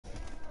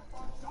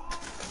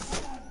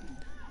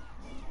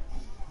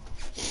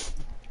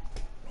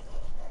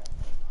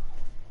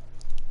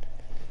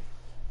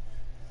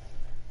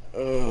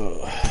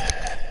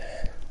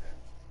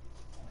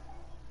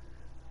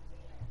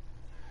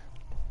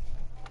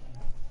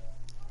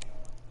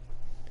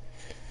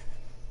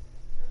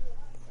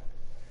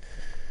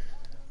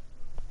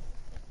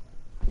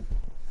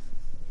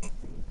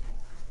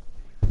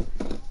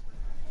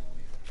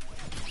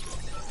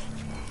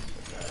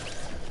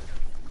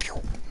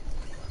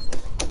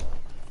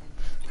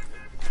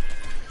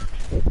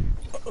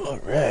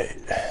Alright.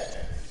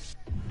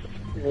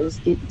 Let's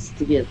get this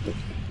together.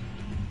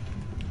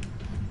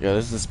 Yeah,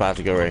 this is the spot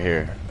to go right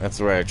here. That's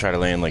where I try to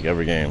land like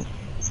every game.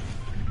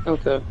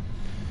 Okay.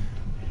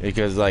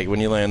 Because like when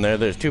you land there,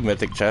 there's 2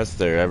 mythic chests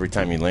there every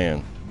time you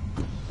land.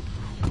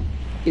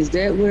 Is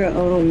that where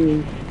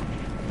them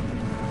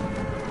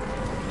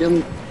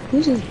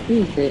who's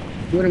that?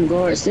 Where them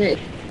guards at?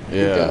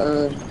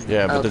 Yeah.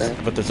 Yeah, but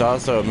okay. there's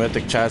also a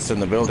mythic chest in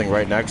the building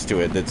right next to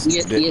it. Yes,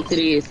 it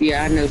is.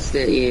 Yeah, I noticed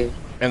that. Yeah.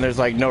 And there's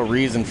like no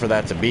reason for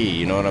that to be.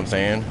 You know what I'm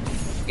saying?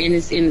 And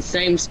it's in the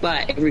same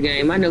spot every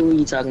game. I know what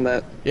you're talking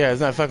about. Yeah,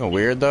 isn't that fucking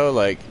weird though?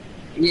 Like,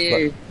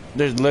 yeah.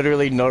 There's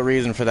literally no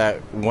reason for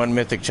that one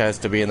mythic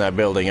chest to be in that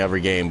building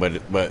every game, but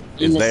it's there.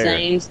 In the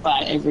same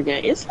spot every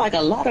game. It's like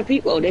a lot of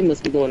people. They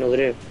must be going over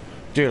there.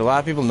 Dude, a lot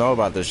of people know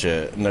about this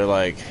shit, and they're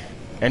like,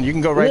 and you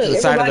can go right to the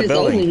side of the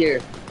building. Over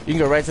here. You can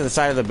go right to the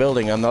side of the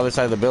building. On the other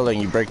side of the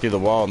building, you break through the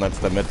wall, and that's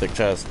the mythic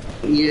chest.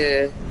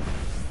 Yeah.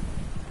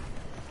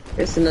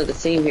 There's another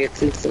team here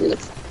too, so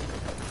let's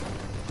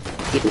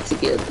get it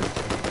together.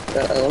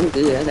 Uh-oh, I'm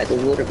good. I got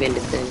the water bender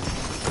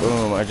thing.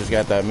 Boom, I just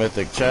got that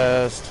mythic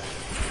chest.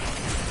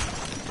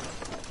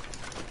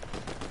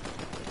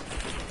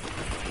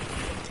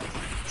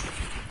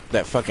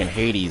 That fucking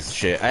Hades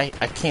shit. I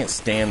can't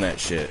stand that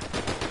shit.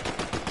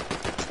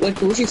 What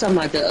you talking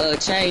about? The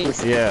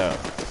chains? Yeah.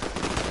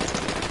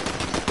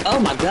 Oh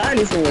my god,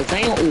 this one was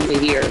down over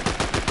here.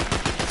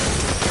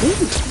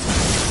 Ooh.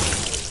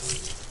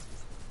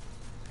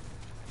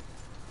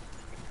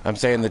 I'm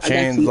saying the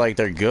chains, like,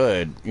 they're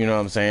good. You know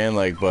what I'm saying?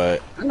 Like,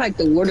 but... I like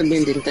the water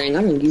bending thing.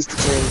 I'm used to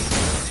chains.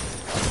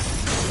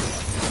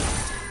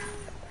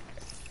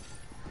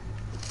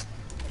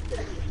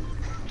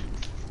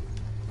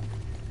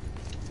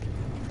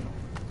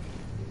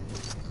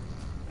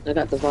 I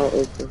got the vault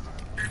open.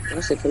 I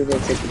should come go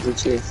take the blue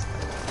chest.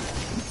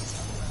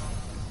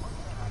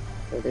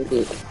 Oh, they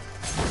did.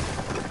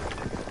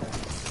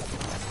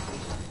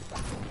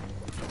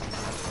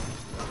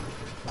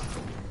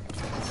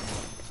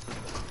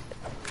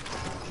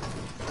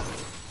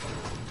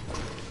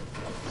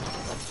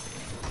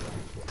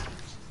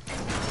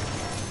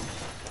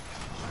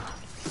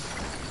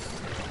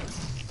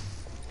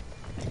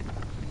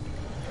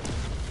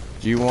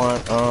 Do you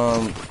want,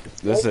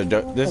 this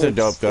is a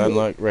dope gun,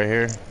 look, right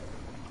here.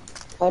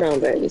 Hold on,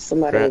 baby. There's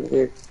somebody over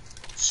here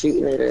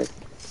shooting at us.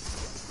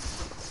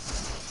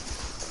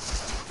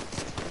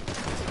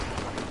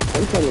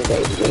 I'm coming,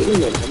 baby. Wait a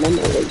minute. I'm on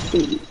my way to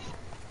you.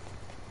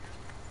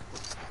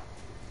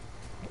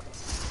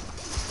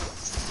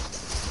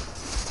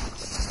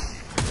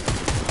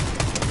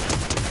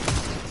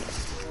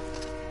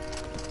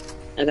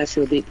 I got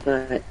you a big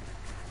pot.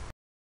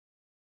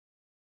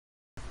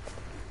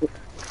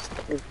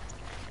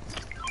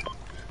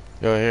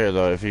 Go here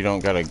though. If you don't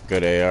got a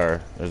good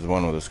AR, there's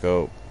one with a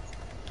scope.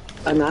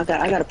 Oh no, I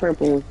got a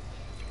purple one.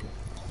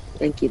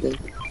 Thank you, then.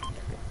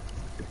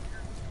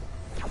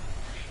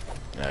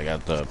 Yeah, I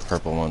got the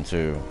purple one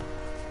too.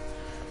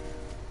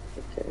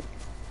 Okay.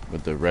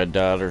 With the red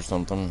dot or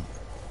something.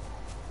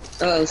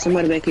 Oh,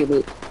 somebody back here,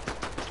 boot.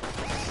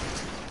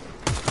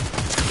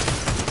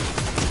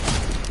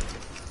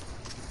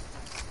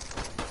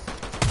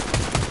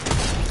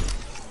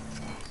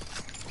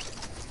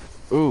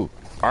 Ooh,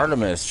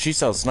 Artemis. She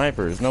sells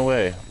snipers. No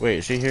way. Wait,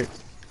 is she here?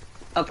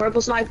 A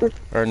purple sniper?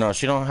 Or no,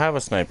 she don't have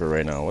a sniper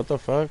right now. What the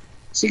fuck?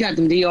 She got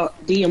them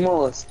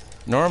DMRs.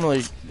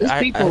 Normally,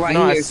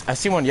 I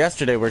see one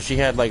yesterday where she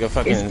had like a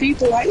fucking... There's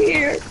people right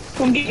here.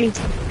 Come get me.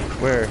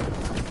 Where?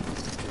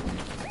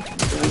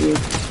 Right here.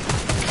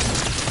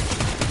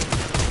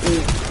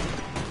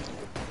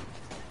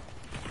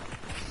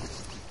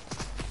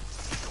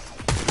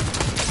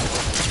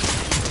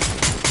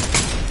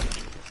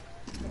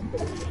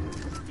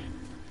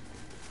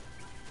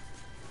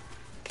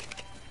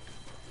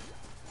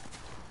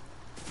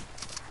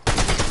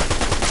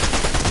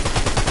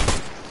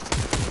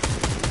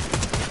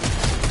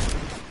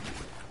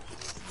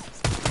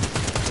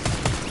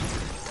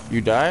 You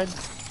died?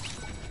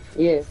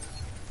 Yeah.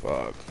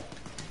 Fuck.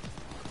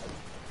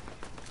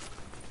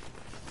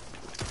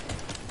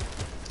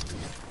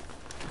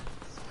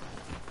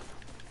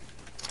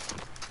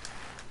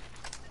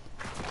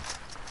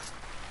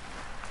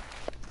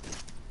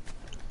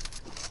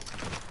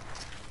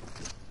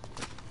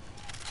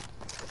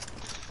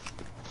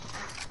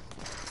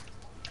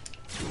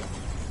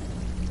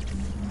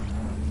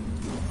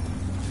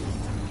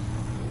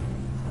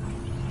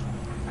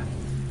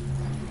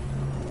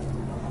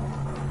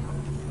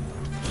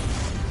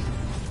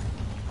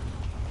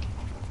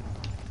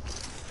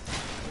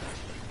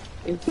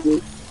 Thank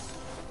you.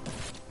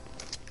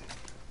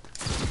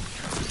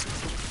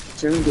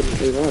 Turn getting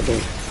paid all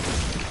day.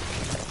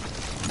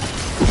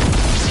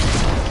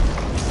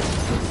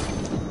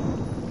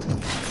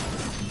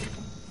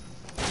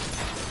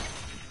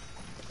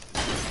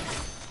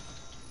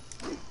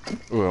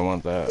 Ooh, I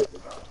want that.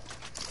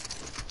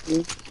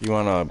 You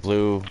want a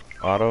blue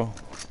auto?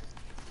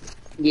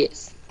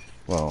 Yes.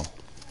 Well,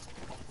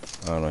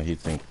 I don't know.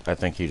 I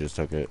think he just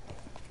took it.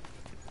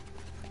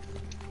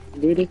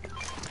 Did he?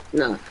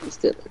 Nah, I'm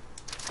still.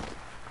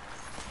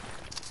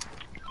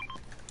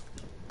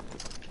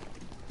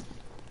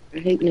 I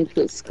hate when they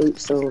put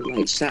scopes on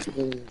like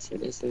shotguns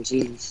and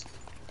SMGs.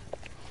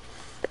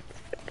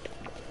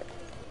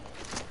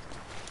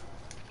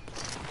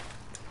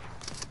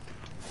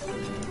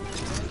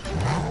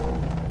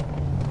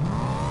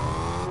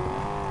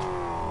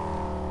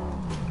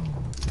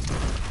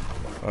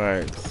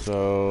 Alright,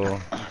 so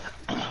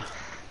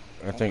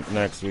I think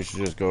next we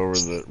should just go over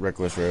the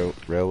reckless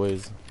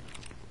railways.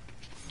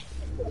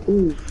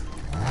 Ooh.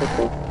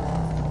 Okay.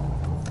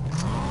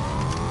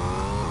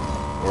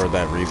 Or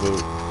that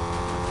reboot.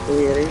 Oh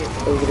yeah, they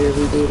over there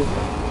rebooted.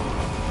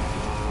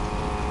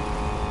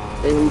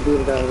 They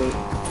rebooted already.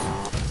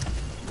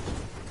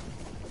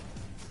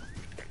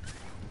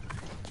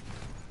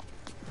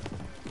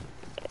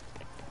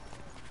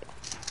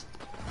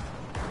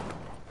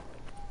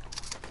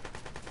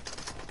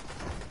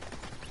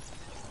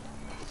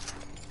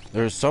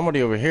 There's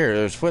somebody over here.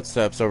 There's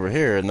footsteps over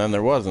here, and then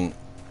there wasn't.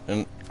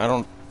 And I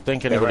don't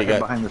think anybody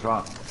got behind this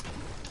rock.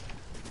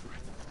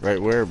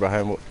 Right where?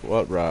 Behind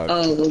what rock?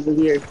 Oh, over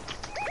here.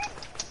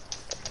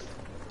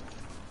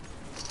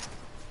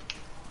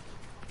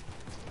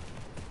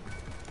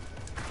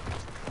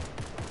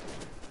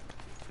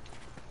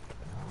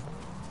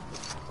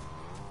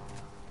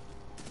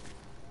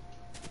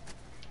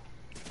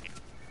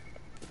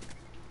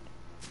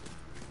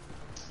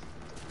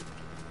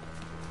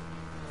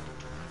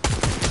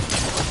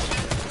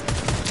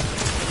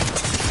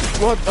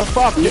 What the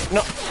fuck?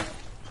 No.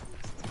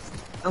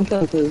 I'm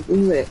coming to. Where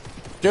you at?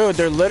 Dude,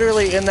 they're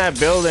literally in that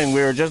building.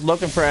 We were just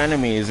looking for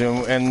enemies,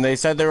 and they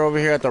said they're over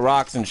here at the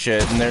rocks and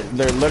shit. And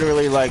they're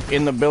literally like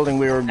in the building.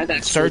 We were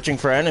searching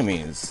for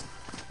enemies.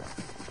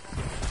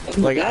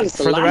 Like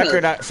for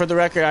the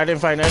record, I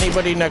didn't find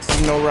anybody next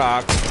to no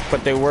rocks,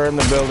 but they were in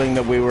the building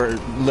that we were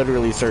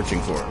literally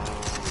searching for.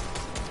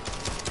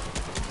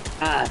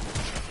 Damn.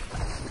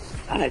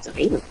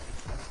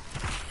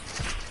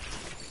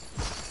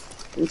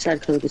 Let me try to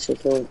come get your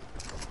code.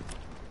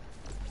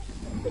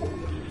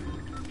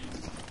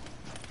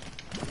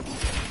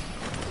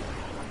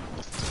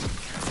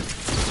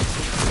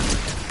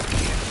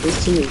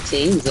 There's too many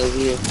teams over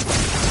here.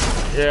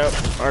 Yep,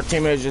 our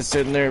teammate's just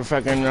sitting there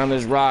fucking on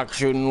this rock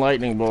shooting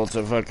lightning bolts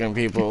at fucking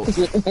people.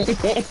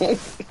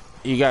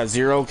 You got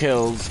 0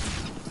 kills.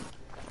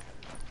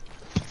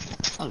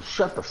 Oh,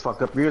 shut the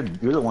fuck up. You're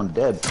the one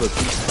dead,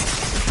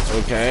 pussy.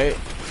 Okay.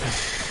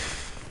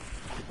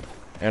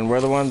 And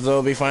we're the ones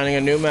that'll be finding a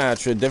new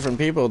match with different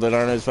people that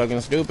aren't as fucking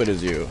stupid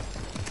as you.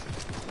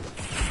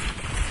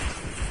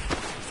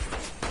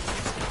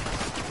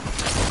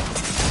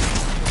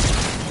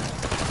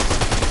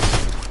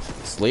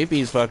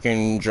 Sleepy's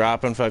fucking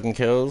dropping fucking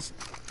kills.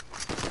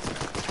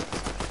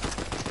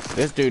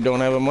 This dude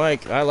don't have a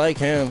mic. I like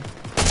him.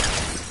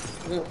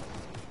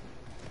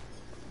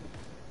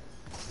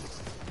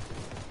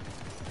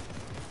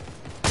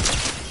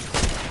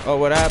 Oh,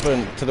 what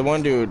happened to the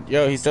one dude?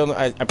 Yo, he's still.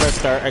 I pressed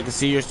start. I can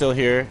see you're still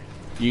here.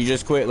 You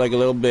just quit like a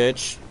little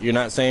bitch. You're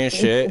not saying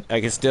shit.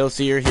 I can still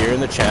see you're here in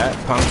the chat.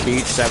 Punk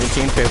Beach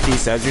 1750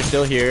 says you're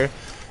still here.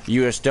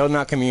 You are still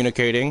not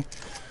communicating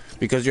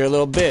because you're a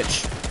little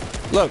bitch.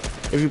 Look,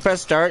 if you press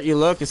start, you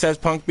look. It says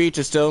Punk Beach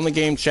is still in the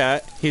game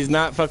chat. He's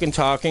not fucking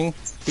talking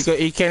because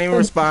he can't even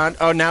respond.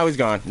 Oh, now he's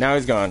gone. Now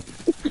he's gone.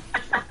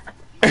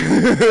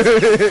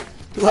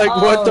 Like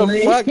what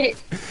the fuck?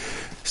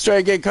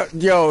 Straight get cut.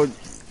 Yo.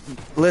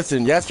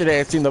 Listen,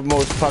 yesterday I seen the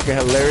most fucking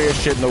hilarious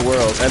shit in the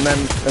world, and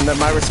then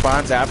my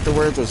response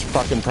afterwards was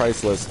fucking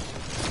priceless.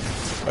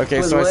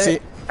 Okay, so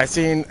I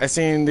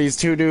seen these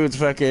two dudes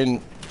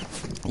fucking,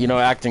 you know,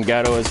 acting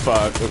ghetto as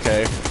fuck.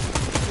 Okay,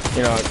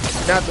 you know,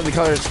 not that the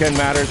color of skin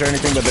matters or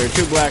anything, but they're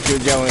two black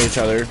dudes yelling at each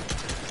other.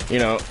 You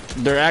know,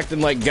 they're acting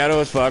like ghetto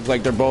as fuck,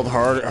 like they're both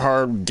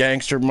hard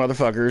gangster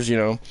motherfuckers. You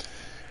know,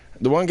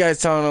 the one guy's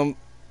telling them,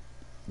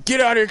 "Get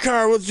out of your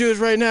car, let's do this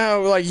right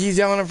now." Like, he's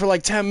yelling at him for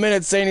like 10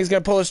 minutes saying he's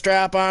gonna pull a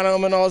strap on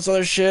him and all this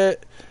other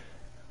shit.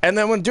 And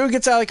then when dude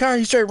gets out of the car,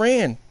 he straight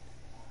ran.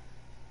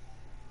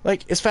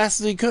 Like, as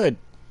fast as he could.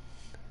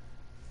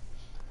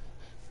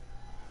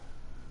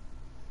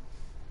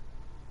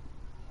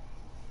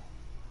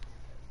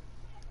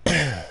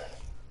 I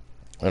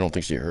don't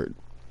think she hurt.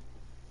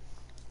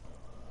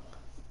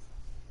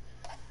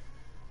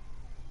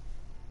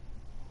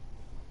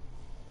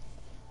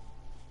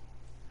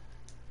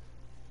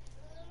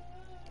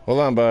 Hold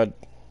on, bud.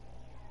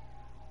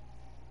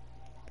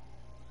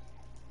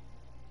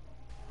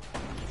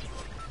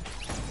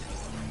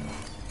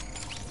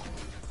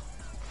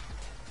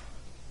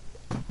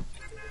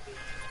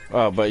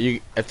 Oh, but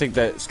I think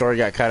that story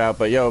got cut out.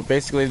 But yo,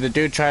 basically the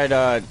dude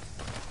tried,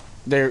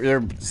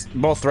 they're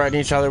both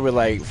threatening each other with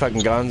like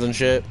fucking guns and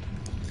shit.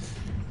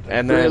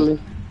 And then, Really?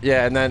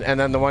 yeah, and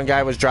then the one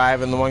guy was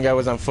driving, the one guy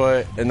was on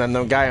foot, and then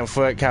the guy on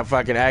foot kept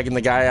fucking egging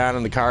the guy on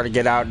in the car to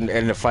get out and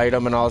to fight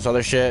him and all this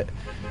other shit.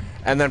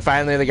 And then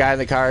finally the guy in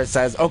the car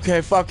says,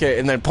 "Okay, fuck it,"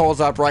 and then pulls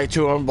up right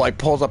to him, like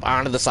pulls up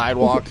onto the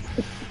sidewalk.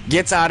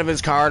 gets out of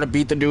his car to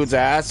beat the dude's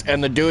ass,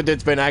 and the dude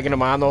that's been egging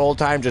him on the whole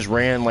time just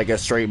ran like a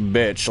straight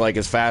bitch, like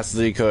as fast as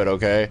he could,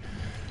 okay?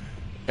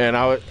 And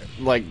I was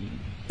like,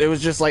 it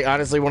was just like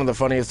honestly one of the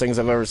funniest things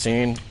I've ever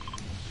seen.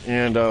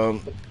 And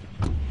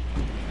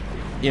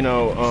you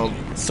know,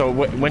 so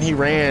when he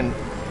ran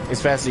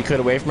as fast as he could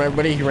away from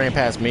everybody, he ran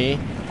past me.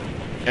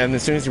 And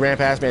as soon as he ran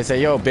past me, I said,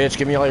 "Yo, bitch,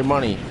 give me all your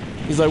money."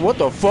 He's like, "What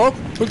the fuck?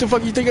 What the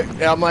fuck you think?"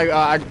 And I'm like,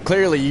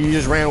 clearly you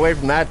just ran away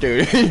from that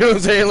dude." You know what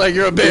I'm saying? Like,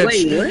 you're a bitch.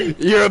 Wait,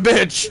 what? You're a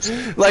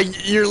bitch.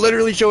 Like, you're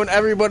literally showing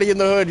everybody in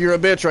the hood you're a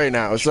bitch right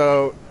now.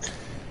 So,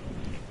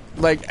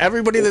 like,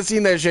 everybody that's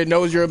seen that shit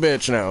knows you're a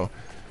bitch now.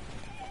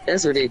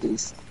 That's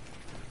ridiculous.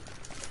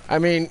 I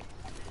mean,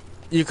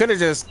 you could have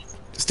just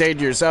stayed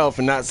to yourself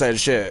and not said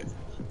shit.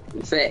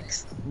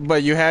 Facts.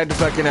 But you had to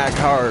fucking act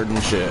hard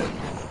and shit.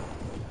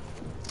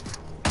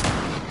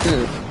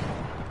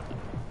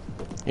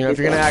 You know, if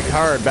you're gonna act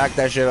hard, back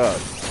that shit up.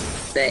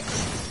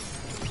 Facts.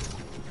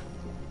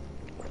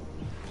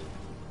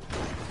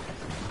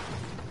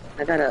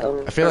 I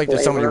gotta. I feel like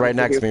there's somebody right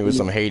next to me with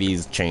some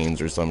Hades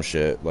chains or some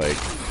shit. Like,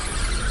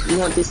 you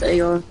want this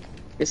AR?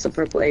 It's a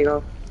purple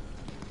AR.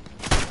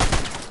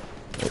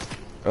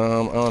 I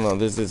don't know.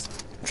 This is.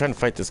 I'm trying to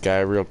fight this guy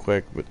real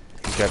quick, but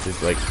he's got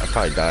this. Like, I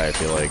probably die. I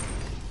feel like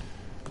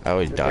I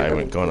always die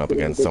when going up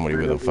against somebody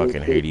with a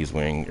fucking Hades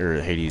wing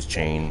or Hades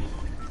chain.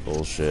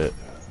 Bullshit.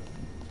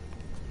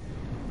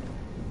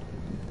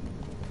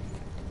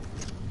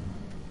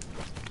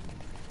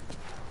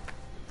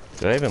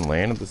 Did I even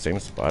land at the same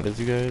spot as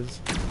you guys?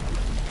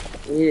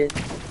 Yeah,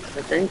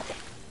 I think.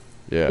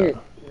 Yeah.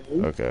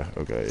 Okay,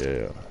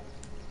 yeah.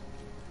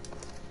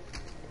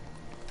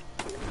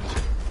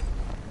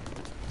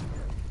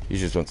 He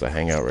just wants to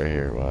hang out right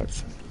here,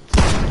 watch.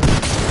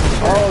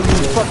 Oh, you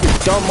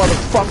fucking dumb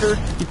motherfucker!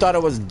 You thought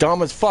it was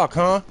dumb as fuck,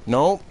 huh?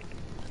 Nope.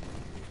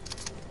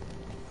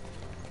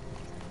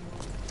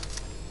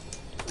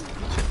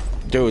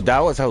 Dude, that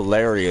was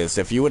hilarious.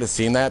 If you would have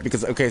seen that,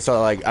 because, okay, so,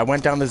 like, I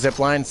went down the zip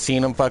line,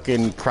 seen him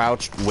fucking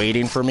crouched,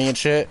 waiting for me and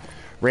shit.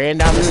 Ran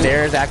down the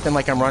stairs, acting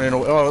like I'm running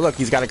away. Oh, look,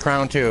 he's got a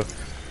crown, too.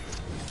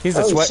 He's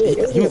a sweat.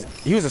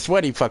 He was a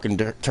sweaty fucking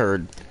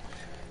turd.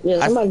 Yeah,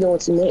 somebody doing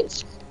too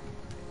much.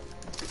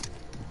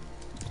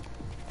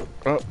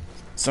 Oh,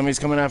 somebody's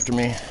coming after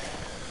me.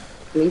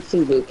 Me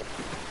too, Luke.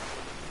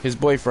 His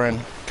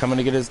boyfriend coming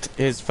to get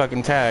his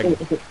fucking tag.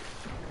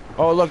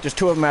 Oh, look, there's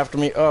two of them after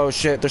me. Oh,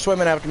 shit, they're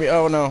swimming after me.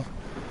 Oh, no.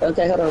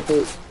 Okay, hold on,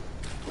 please.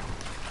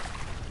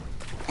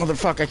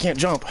 Motherfucker, I can't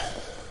jump.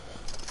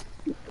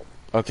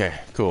 Okay,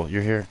 cool.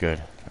 You're here?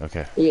 Good.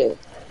 Okay. Yeah.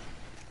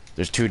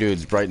 There's two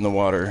dudes right in the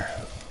water.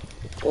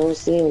 I don't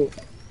see him.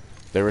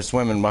 They were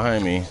swimming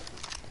behind me.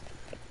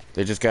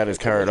 They just got his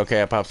card.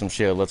 Okay, I popped some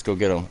shield. Let's go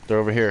get them. They're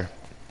over here.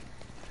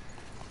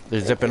 They're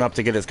zipping up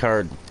to get his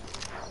card.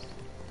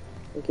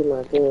 Get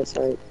my pants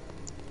right.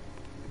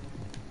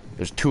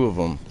 There's two of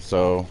them,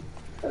 so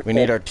we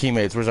need our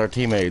teammates. Where's our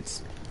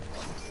teammates?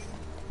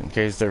 In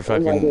case they're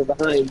fucking... I'm right here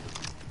behind.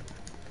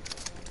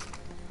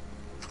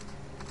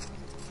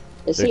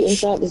 Is he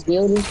inside this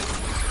building?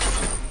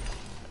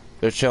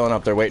 They're chilling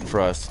up. They're waiting for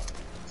us.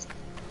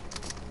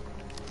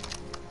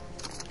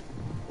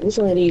 Which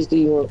one of these do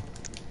you want?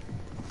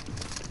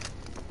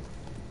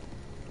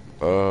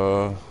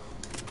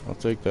 I'll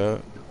take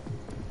that.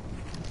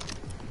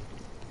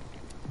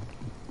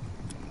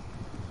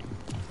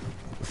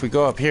 If we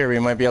go up here, we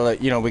might be able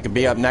to, you know, we could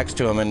be up next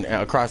to him and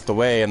across the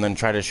way and then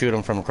try to shoot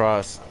him from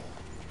across.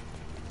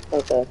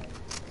 Okay.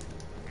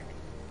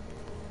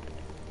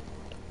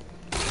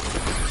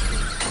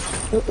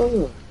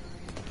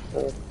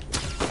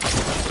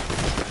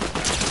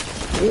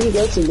 Where you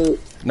go to, Luke?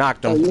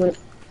 Knocked him. Oh, you went...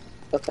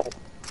 Okay.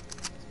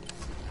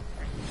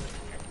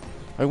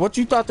 Like, what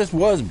you thought this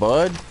was,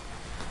 bud?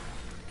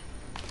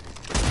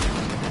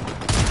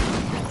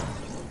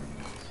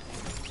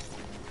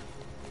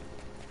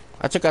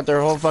 I took out their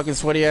whole fucking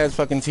sweaty ass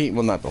fucking team.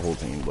 Well, not the whole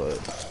team,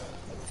 but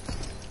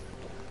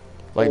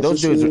like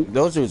those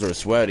dudes are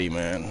sweaty,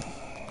 man.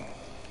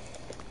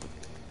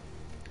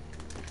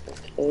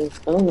 Okay.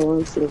 I don't know.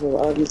 I'm seeing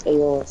all these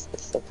ARs.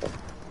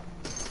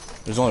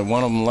 There's only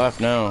one of them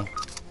left now.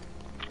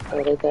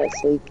 Oh, they got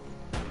sleep.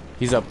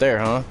 He's up there,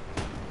 huh?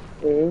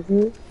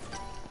 Mm-hmm.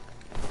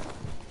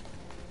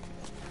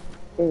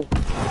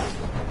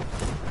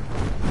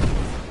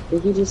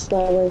 Did he just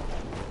fly away?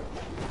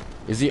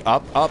 Is he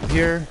up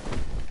here?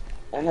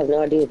 I have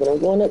no idea, but I'm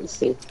going up to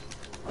see.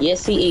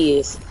 Yes, he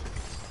is.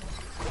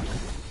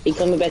 He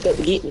coming back up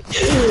to get me.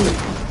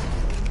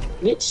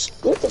 Bitch,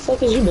 what the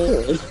fuck is you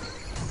doing?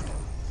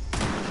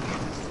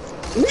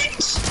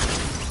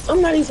 Bitch!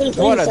 I'm not even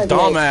playing. What a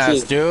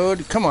dumbass,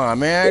 dude. Come on,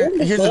 man.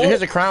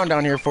 Here's a crown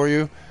down here for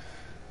you.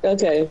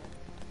 Okay.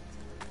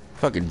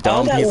 Fucking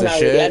dumb piece of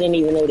shit. I didn't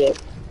even know that.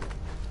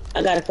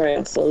 I got a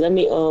crown, so let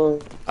me,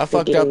 I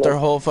fucked up their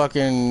whole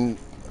fucking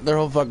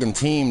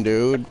team,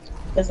 dude.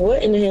 That's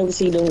what in the hell is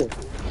he doing?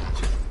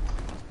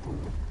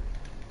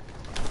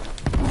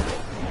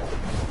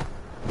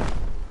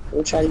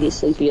 We'll try to get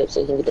Sleepy up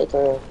so he can get that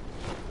crown.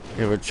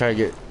 Yeah, we'll try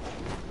to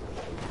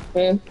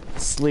get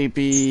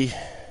Sleepy.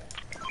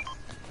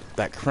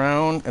 that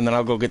crown, and then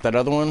I'll go get that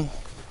other one.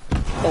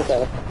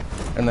 Okay.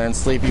 And then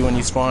Sleepy, when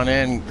you spawn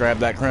in, grab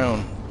that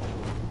crown.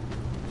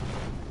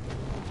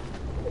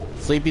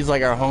 Sleepy's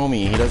like our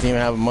homie. He doesn't even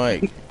have a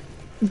mic.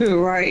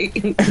 Right.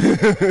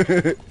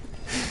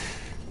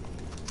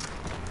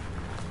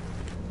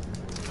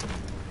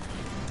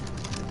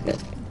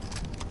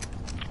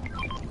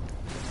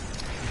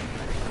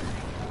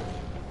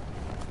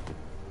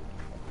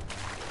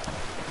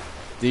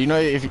 Do you know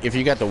if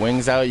you got the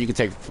wings out, you can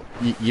take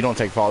you don't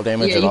take fall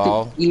damage at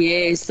all?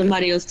 Yeah,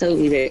 somebody else told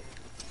me that.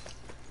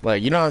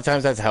 Like, you know how many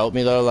times that's helped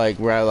me though? Like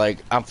where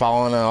I'm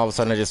falling and all of a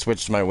sudden I just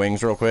switched my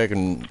wings real quick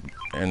and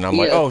I'm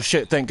like, oh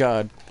shit, thank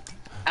God.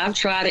 I've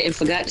tried it and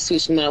forgot to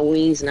switch my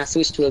wings, and I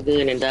switched to a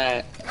gun and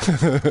died.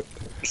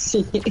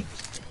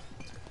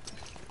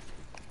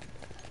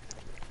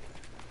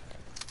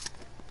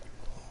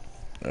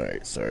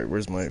 Alright, sorry,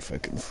 where's my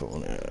fucking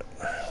phone at?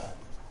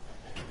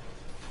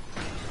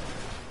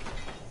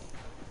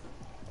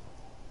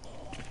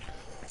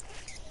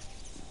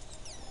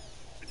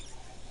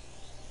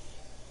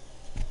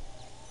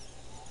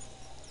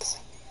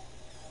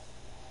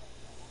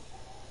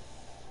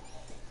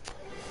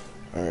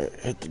 Alright,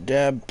 hit the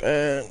dab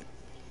pad.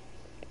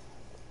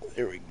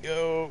 There we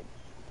go.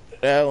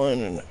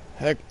 Alan and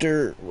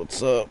Hector,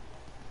 what's up?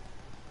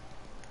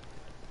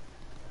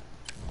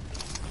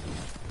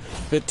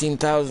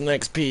 15,000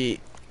 XP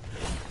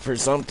for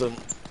something.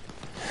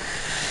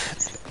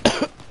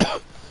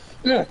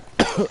 Yeah.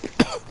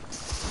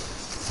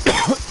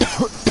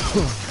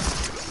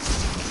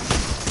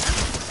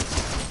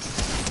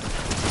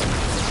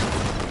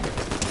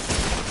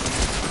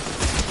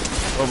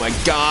 Oh my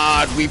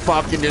God, we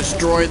fucking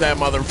destroyed that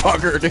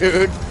motherfucker,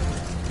 dude.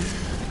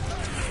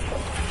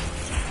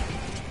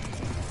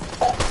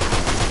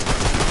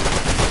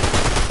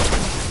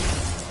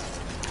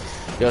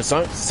 Yo,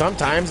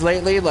 sometimes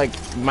lately, like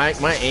my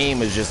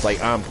aim is just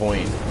like on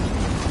point.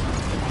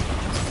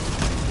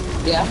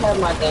 Yeah, I have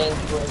my game.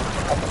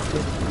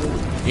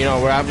 You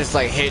know, where I'm just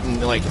like hitting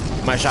like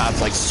my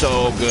shots like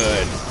so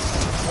good.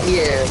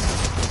 Yeah.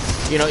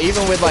 You know,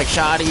 even with like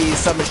shotties,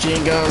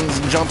 submachine guns,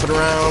 jumping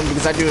around,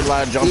 because I do a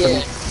lot of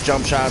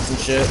jump shots and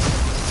shit.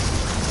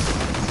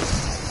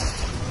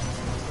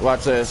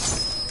 Watch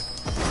this.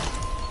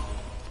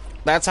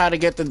 That's how to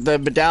get the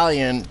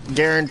medallion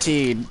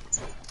guaranteed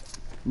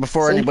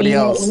before anybody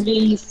else.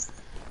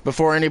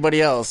 Before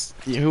anybody else.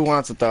 Who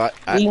wants it though?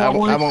 I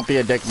won't be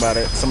a dick about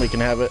it. Somebody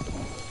can have it.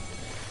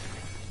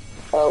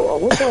 Oh,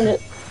 which one?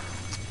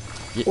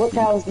 What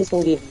power does this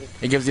one give you?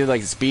 It gives you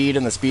like speed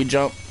and the speed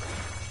jump.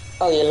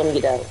 Oh yeah, let me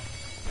get that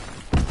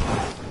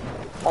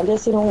one. I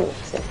guess you don't want it,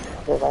 so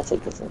if I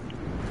take this one.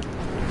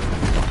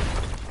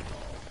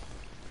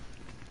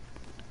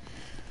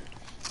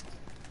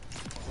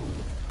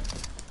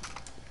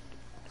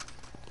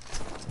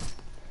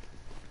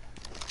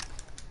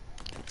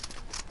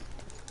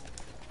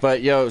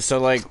 But yo, so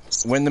like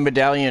when the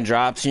medallion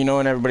drops, you know,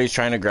 and everybody's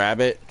trying to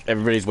grab it,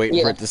 everybody's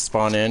waiting for it to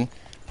spawn in.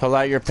 Pull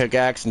out your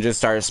pickaxe and just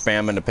start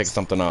spamming to pick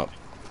something up.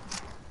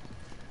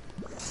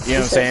 You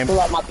know what I'm saying?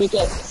 Pull out my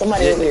pickaxe.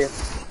 Somebody over here.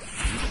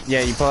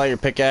 Yeah, you pull out your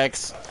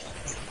pickaxe,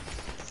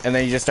 and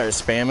then you just start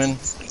spamming.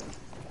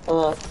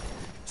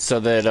 So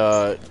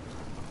that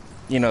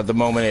you know, the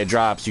moment it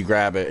drops, you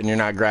grab it, and you're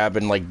not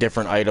grabbing like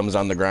different items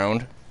on the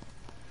ground.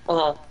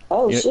 Oh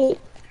shit.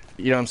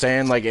 You know what I'm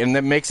saying? Like, and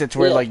that makes it to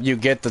where like you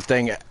get the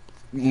thing,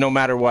 no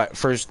matter what,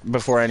 first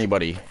before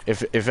anybody.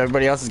 If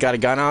everybody else has got a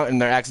gun out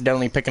and they're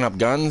accidentally picking up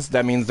guns,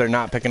 that means they're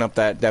not picking up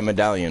that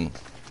medallion.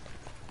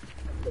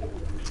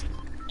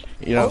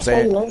 You know what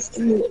I'm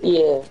saying?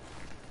 Yeah.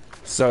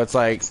 So it's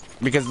like,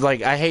 because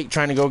like I hate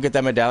trying to go get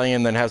that medallion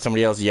and then have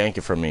somebody else yank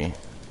it from me.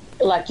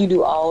 Like you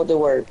do all the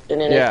work and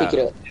then they pick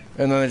it up.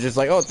 And then they're just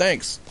like, oh,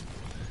 thanks.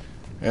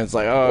 And it's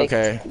like, oh,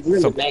 okay.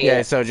 So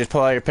yeah, so just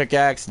pull out your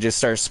pickaxe and just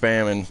start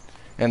spamming.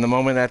 And the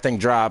moment that thing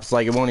drops,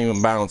 like it won't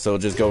even bounce, it'll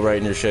just go right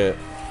in your shit.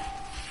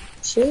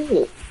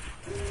 Shit.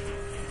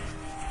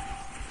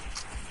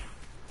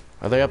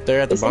 Are they up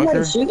there at the bunker?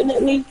 Is somebody shooting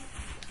at me?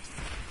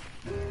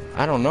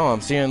 I don't know.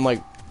 I'm seeing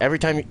like every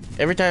time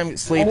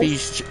Sleepy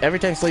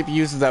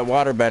uses that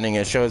water bending,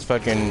 it shows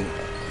fucking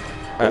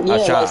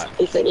a shot.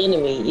 It's an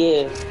enemy,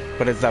 yeah.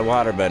 But it's that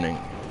water bending.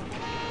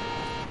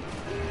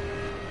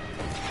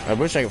 I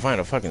wish I could find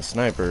a fucking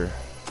sniper.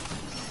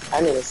 I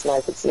need a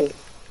sniper too.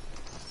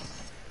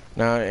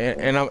 Now,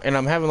 and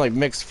I'm having like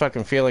mixed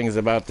fucking feelings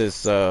about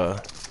this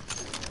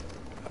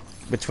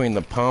between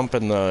the pump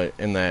and the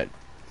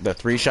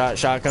 3-shot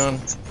shotgun.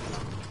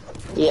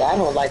 Yeah, I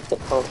don't like the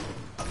pump.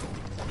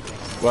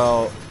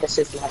 Well, that's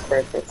just my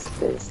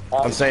preference.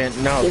 I'm saying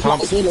no. It's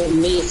Pumps. like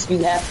hitting miss. You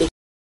have to.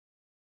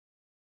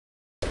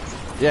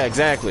 Yeah,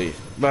 exactly.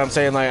 But I'm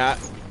saying like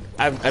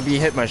I be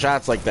hitting my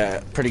shots like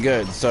that pretty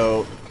good.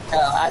 So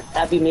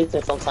I be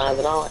missing sometimes,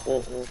 and I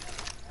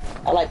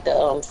like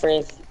the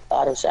friend's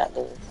auto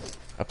shotgun.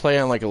 I play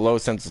on like a low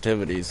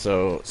sensitivity,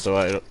 so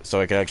I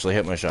can actually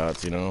hit my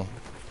shots, you know.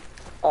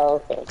 Oh,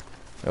 okay.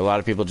 A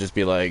lot of people just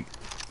be like,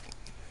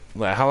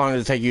 how long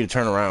does it take you to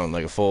turn around?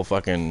 Like a full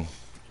fucking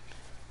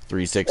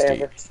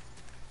 360.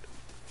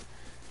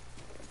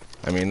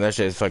 I mean, that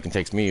shit fucking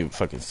takes me a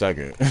fucking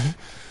second.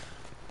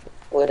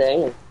 Well,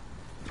 damn.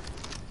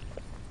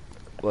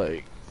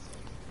 Like,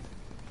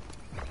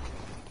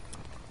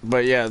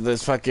 but yeah,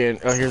 this fucking.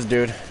 Oh, here's a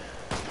dude.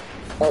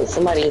 Oh,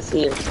 somebody is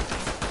here.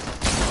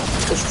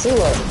 There's 2 of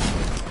them.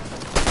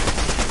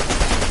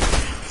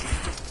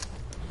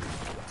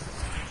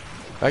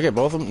 I get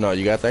both of them? No,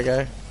 you got that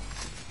guy?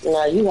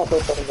 No, you got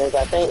both of them, baby.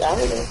 I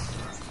don't know.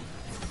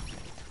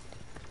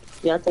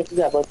 Yeah, I think you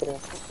got both of them.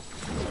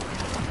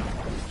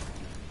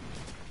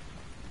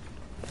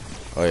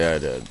 Oh yeah, I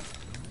did.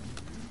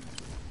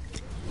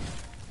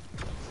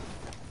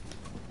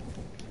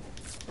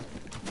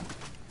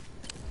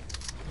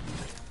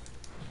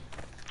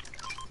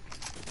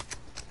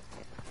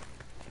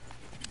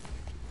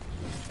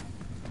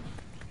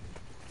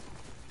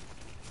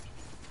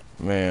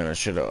 Man, I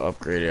should have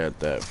upgraded at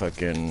that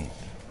fucking...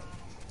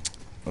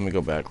 Let me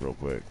go back real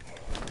quick.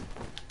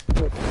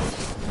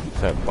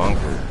 That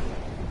bunker.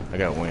 I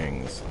got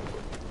wings.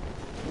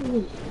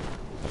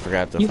 I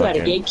forgot the you fucking...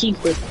 got a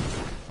gatekeeper.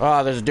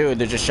 Oh, there's a dude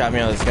that just shot me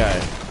out of the sky.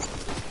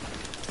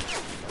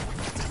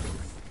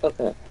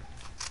 Okay.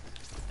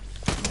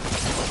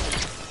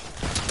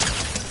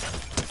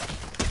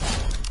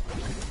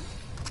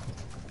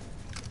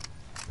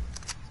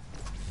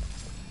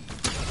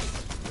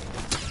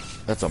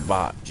 That's a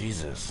bot.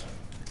 Jesus.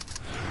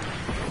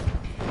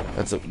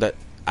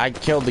 I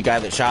killed the guy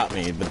that shot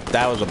me, but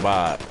that was a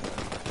bot.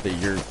 That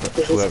you're.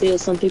 There's still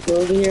some people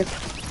over here.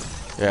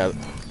 Yeah.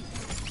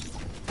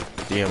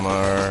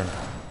 DMR.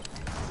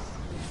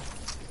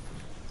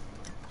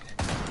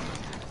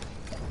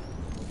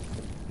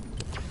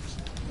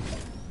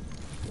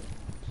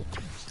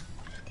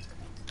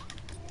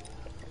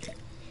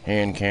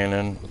 Hand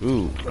cannon.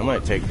 Ooh, I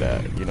might take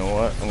that. You know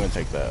what? I'm gonna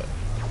take that.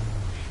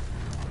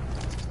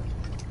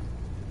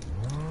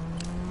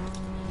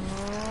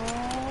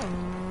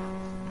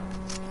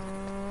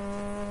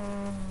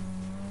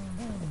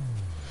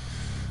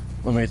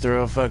 Let me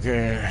throw a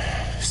fucking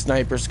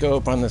sniper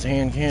scope on this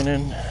hand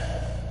cannon.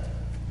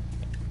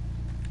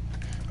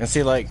 And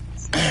see, like,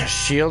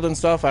 shield and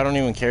stuff, I don't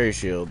even carry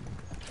shield.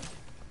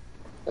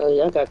 Oh,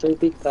 yeah, I got 3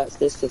 big pots.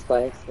 This is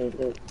by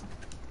accident.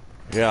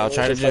 Yeah, I'll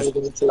try to just...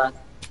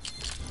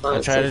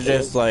 I'll try to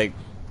just, like,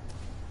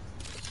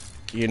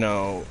 you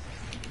know,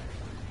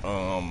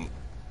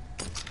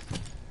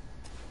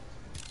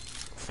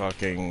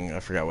 fucking, I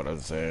forgot what I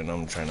was saying.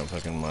 I'm trying to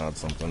fucking mod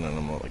something and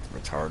I'm, like,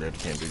 retarded.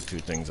 Can't do 2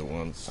 things at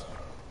once.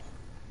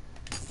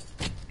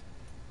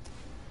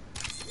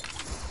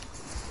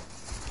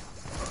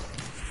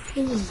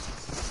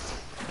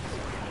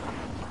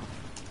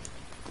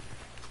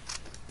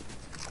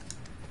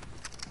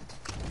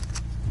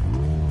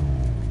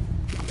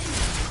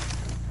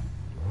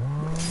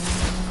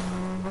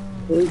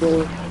 Where we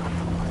going?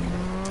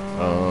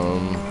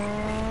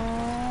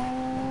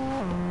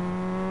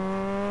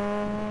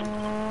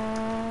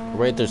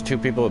 Wait, there's 2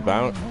 people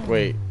about.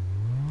 Wait.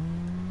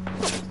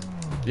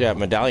 Yeah,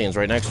 medallions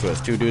right next to us.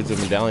 2 dudes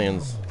with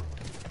medallions.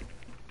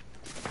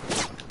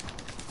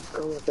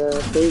 Oh my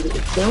god, baby.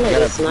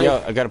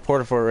 I got a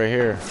porta fort right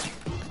here.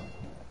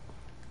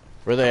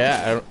 Where they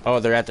at? Oh,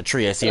 they're at the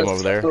tree. I see them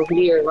over there. Over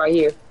here, right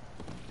here.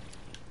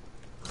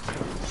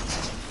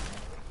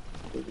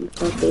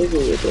 Over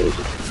here, baby.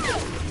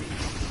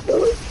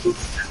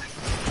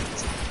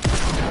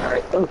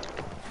 Alright, go.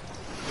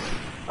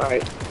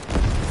 Alright.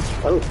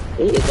 Oh,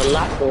 there is a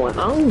lot going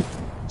on.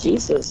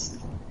 Jesus.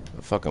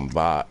 The fucking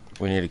bot.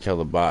 We need to kill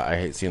the bot. I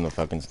hate seeing the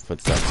fucking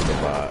footsteps of the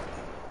bot.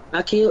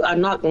 I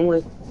knocked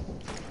one.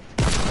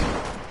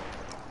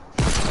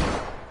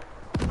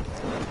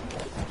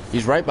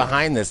 He's right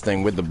behind this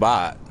thing with the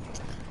bot.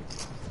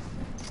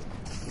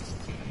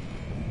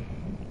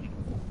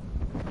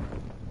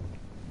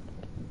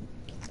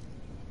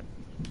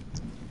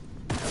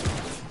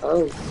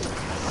 Oh.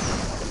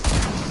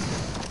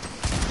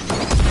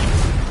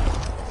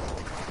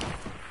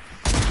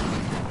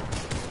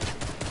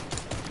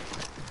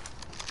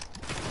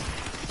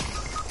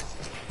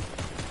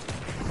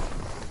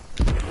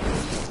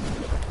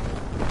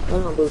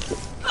 Hold on,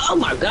 Boots. Oh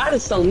my god,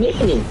 it's so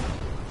many.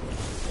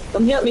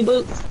 Come help me,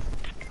 Boots.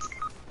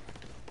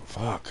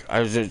 Fuck.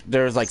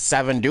 There was like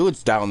 7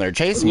 dudes down there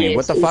chasing me.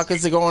 What the fuck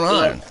is going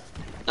on?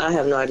 I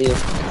have no idea.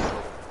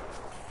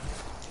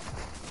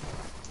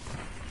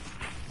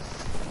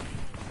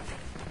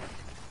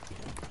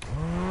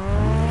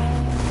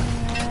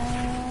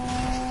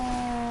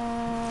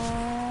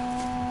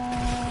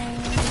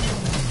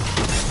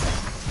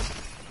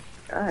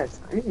 God,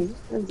 dang,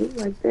 I do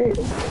like that.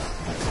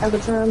 Have a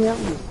time, y'all.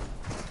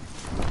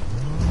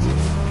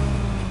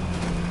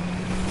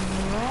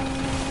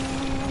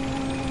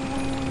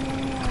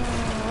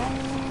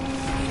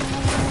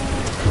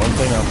 One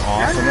thing I'm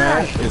awesome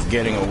at is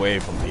getting away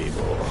from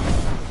people.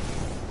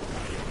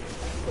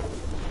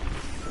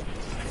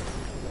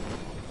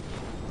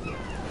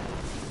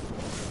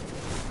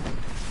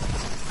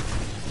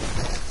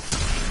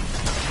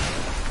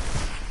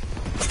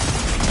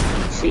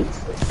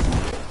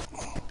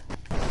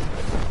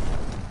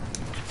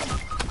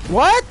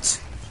 What?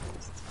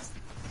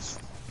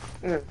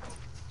 Mm.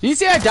 You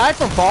see I died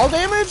from fall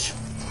damage?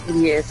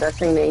 Yes, I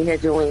seen that you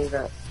had your wings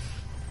up.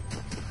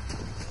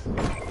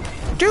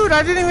 Dude,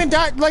 I didn't even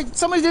die. Like,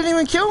 somebody didn't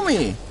even kill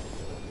me.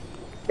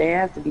 They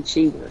have to be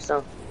cheating or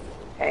something.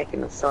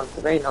 Hacking or something.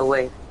 'Cause ain't no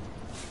way.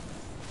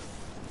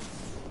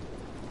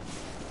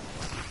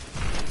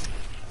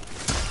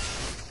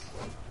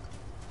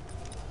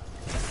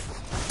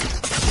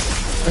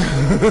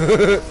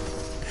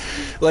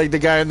 Like the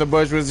guy in the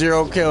bush with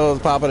 0 kills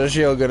popping a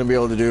shield gonna be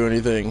able to do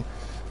anything.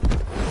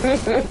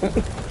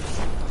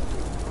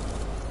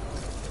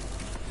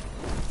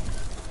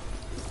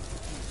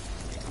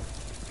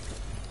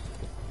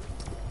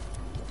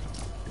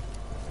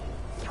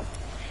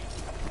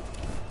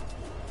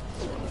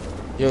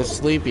 Yo,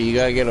 Sleepy, you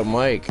gotta get a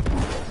mic.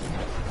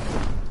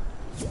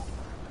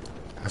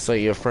 I saw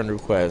your friend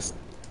request.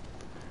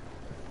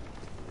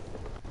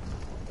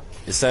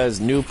 It says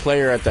new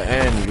player at the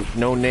end,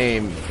 no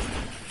name.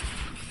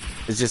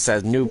 It just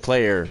says new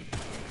player,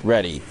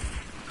 ready.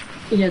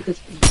 Yeah, this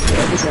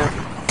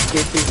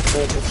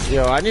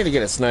Yo, I need to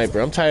get a sniper.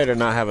 I'm tired of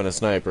not having a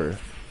sniper.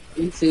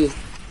 Me too.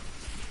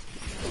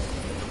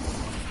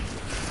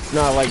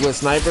 No, like with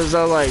snipers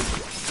though, like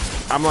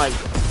I'm like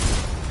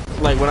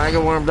when I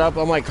get warmed up,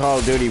 I'm like Call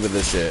of Duty with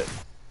this shit.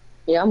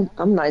 Yeah,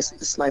 I'm nice with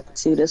the sniper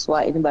too. That's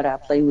why anybody I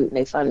play with, when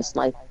they find a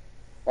sniper,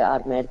 they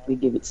automatically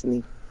give it to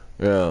me.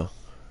 Yeah.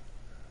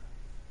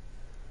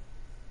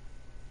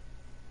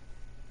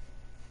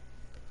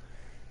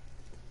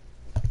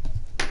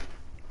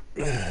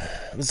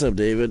 What's up,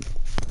 David?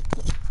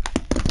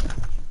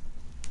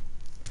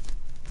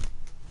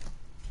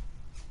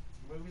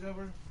 Movie's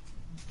over?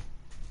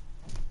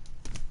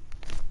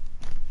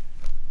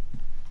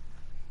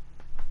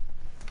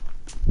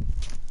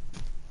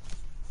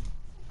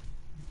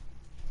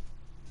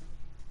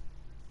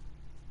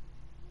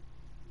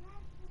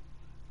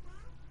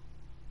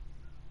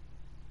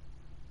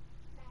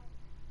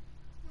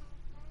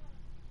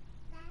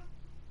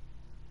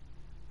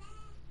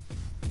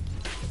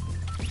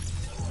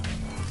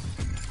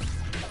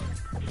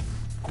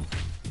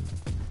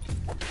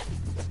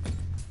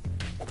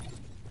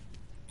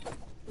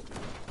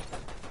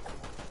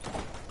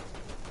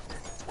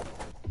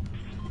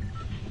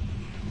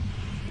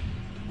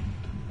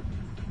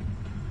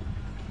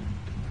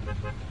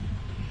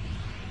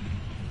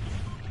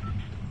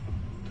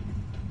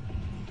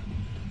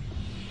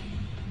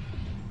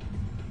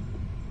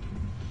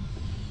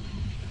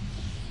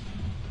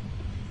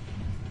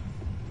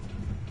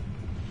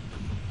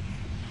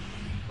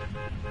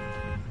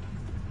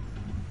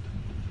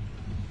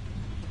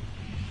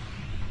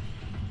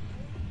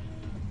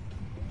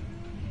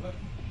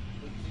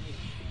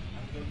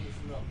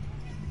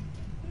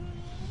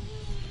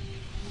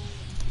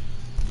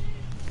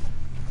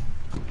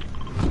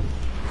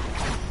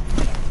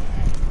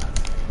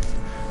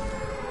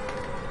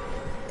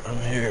 I'm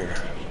here.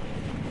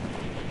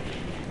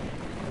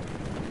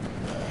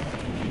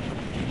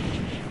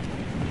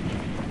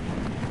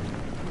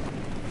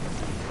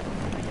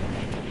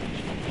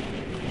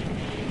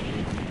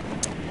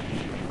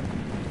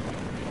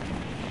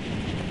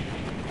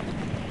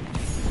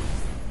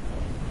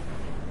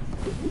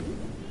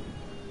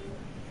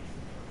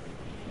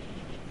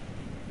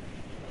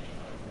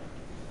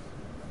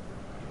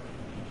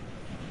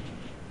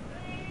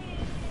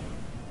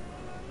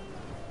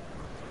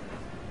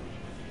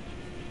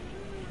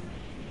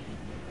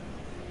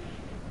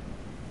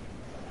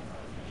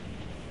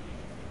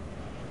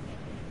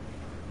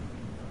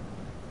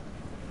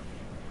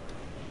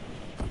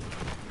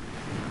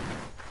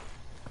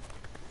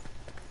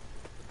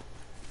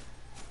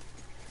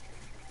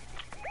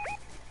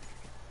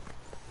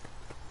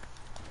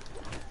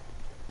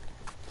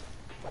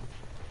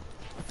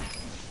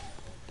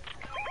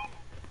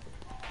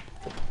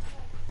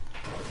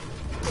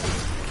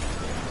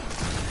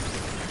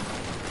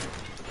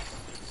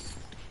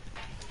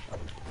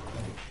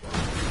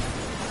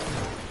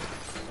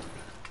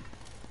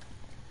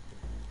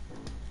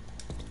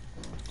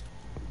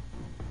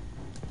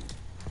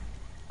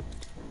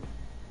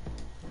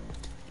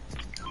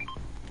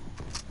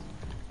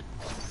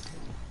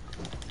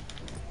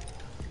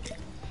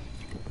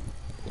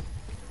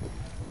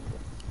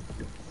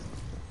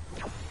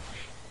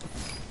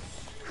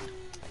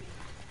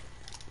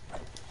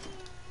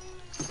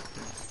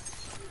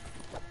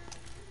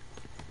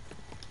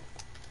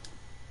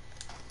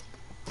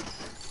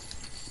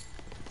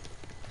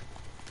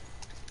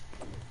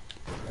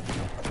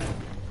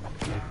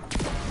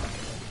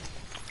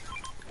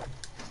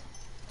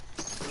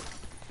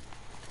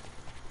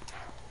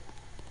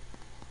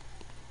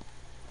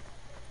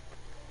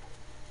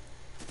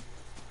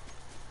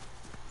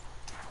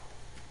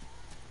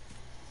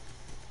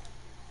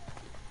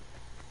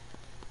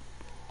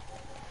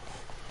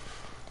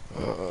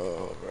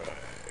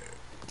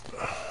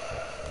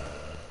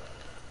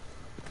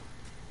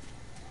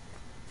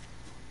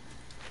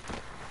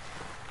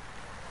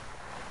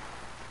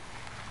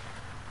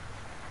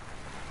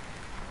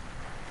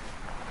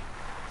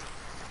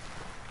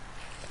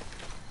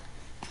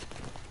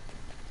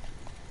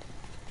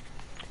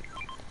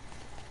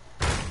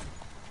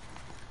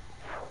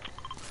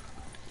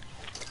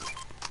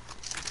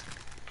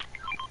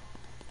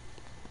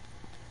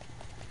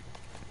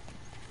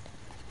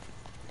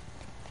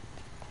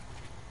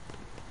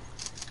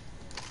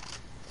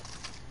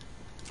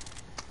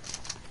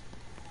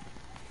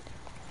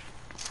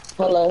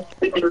 Hello.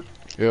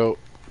 Yo.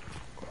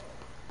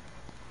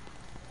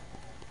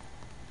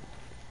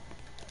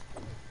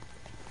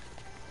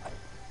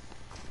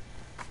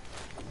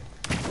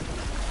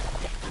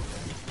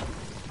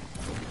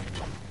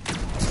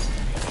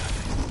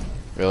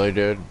 Really,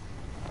 dude?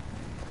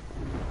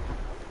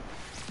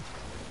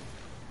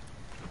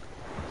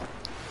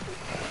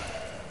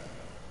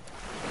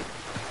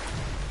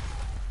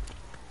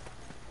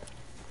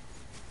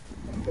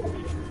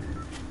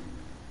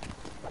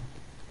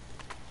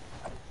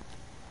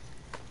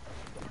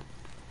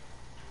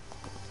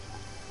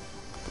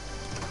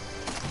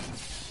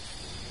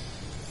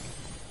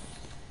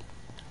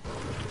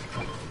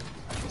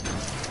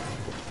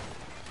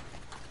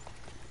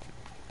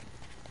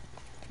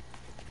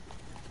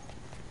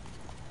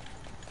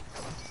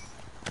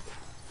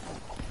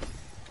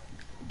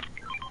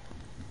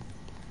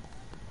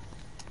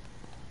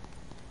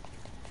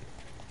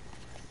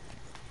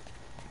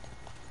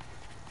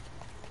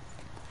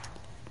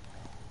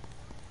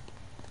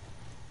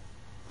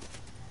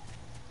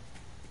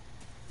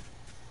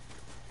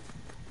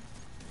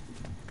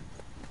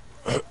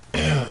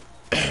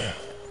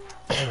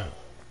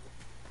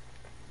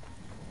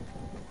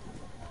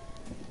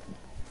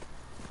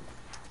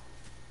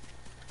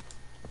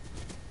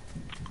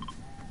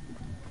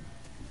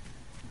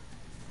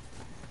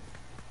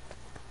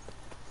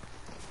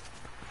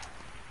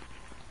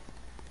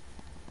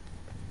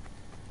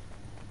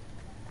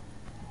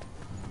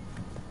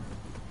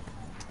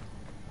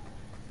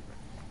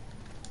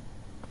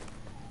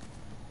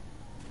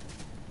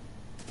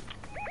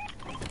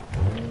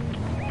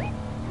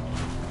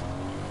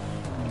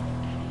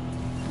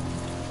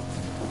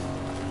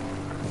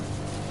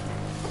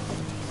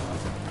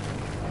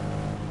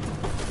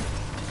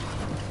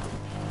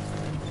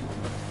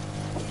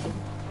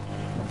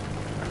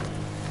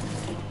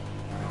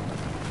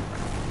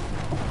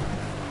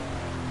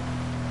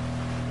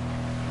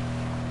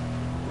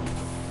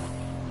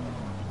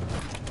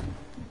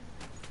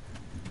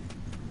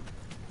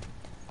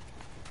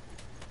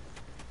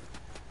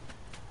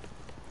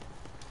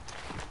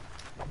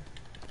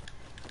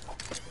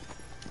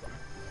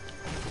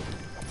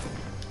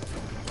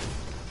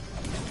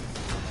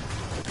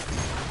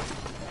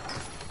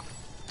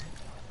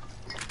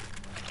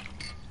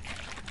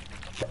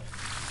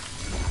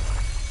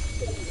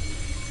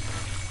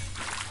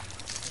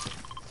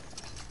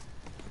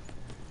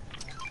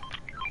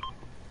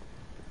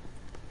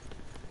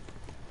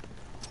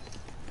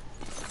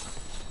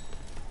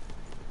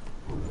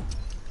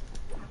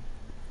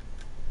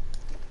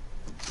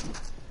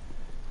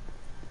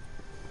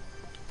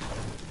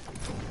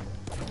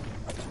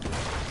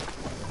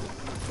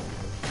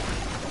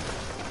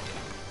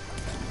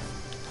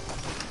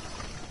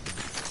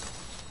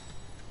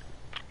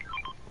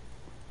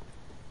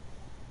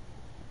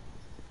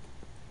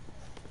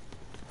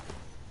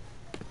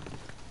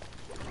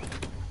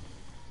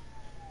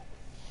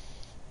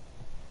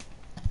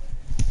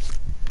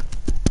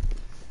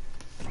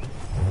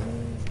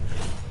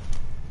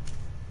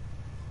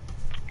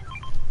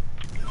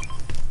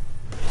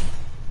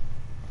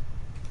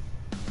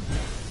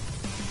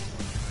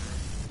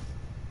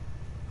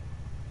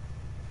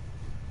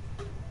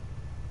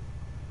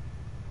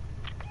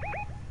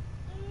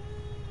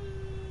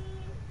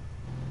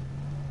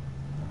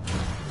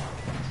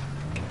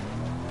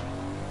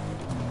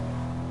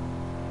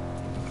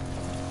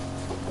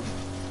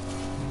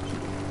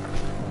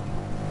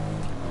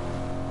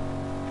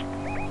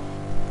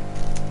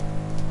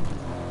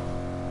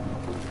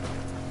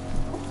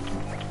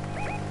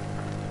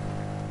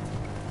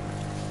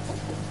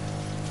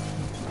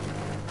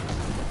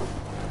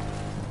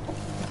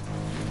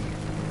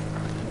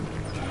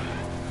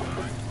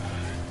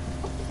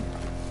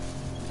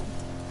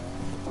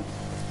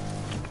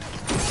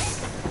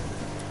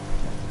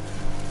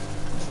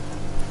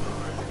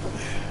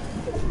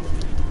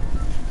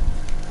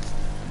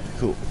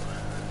 Cool.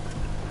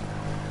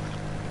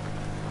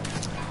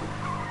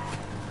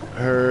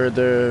 Heard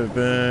there have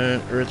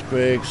been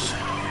earthquakes.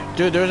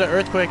 Dude, there was an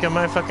earthquake in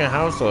my fucking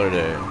house the other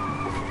day.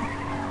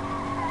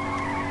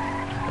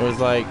 It was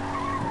like...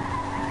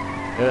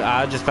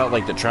 I just felt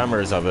like the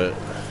tremors of it.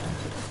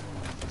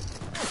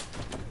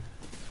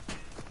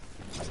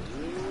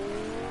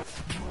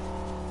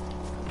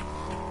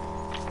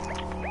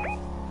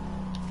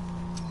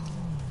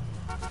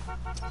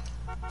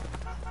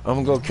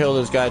 I'm gonna go kill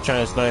this guy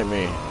trying to snipe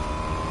me.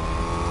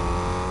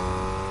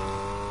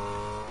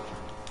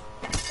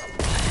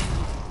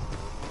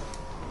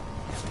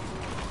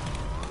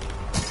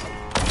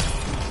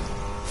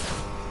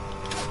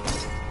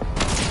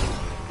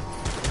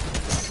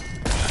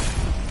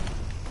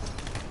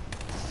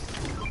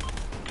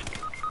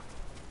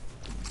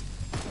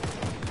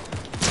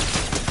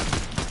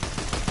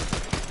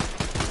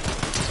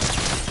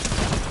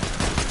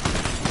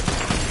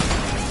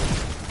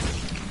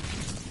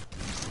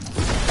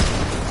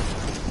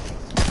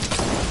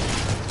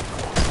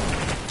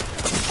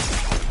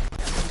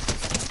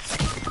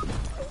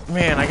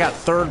 Man, I got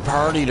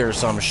third-partied or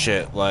some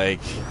shit, like...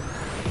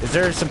 is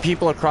there some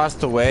people across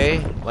the way?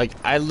 Like,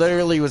 I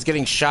literally was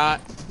getting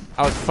shot.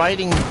 I was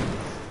fighting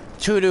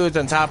 2 dudes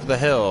on top of the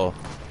hill.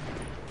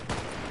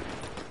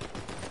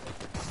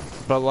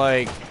 But,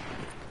 like,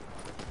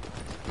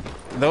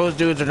 those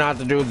dudes are not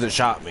the dudes that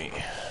shot me.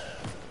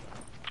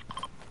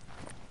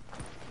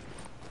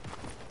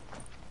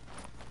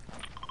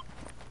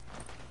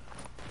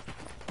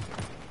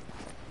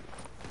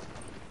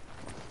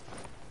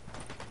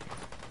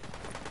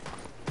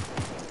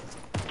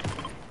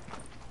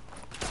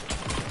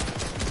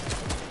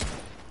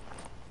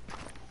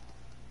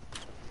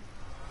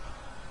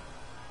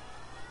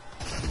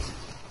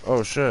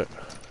 Oh, shit.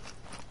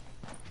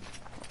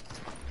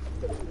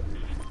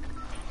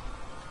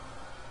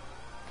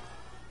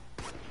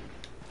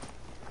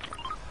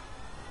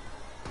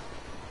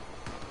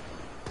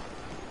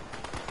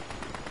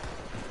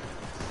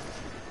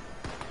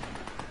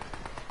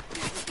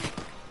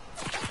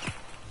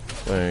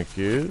 Thank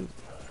you.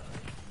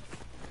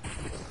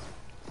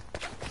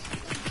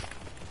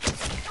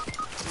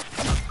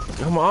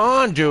 Come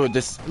on, dude.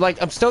 This, like,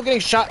 I'm still getting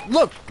shot.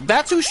 Look,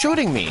 that's who's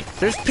shooting me.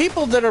 There's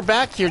people that are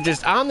back here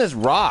just on this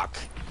rock.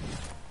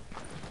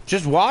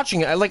 Just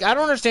watching it. Like, I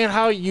don't understand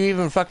how you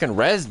even fucking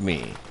rezzed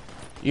me.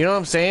 You know what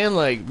I'm saying?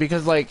 Like,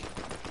 because, like,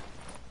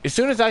 as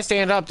soon as I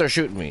stand up, they're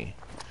shooting me.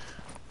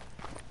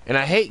 And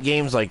I hate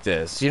games like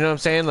this. You know what I'm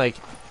saying? Like,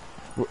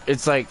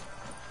 it's like,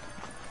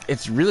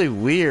 it's really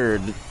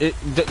weird.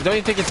 Don't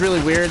you think it's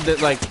really weird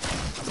that, like,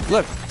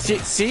 look,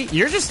 see,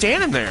 you're just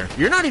standing there.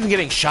 You're not even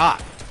getting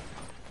shot.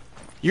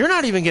 You're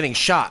not even getting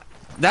shot.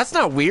 That's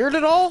not weird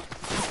at all?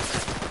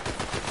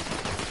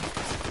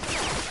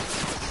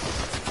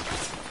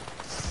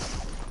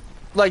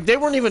 Like, they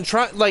weren't even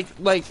trying, like,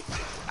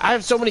 I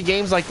have so many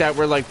games like that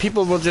where, like,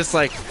 people will just,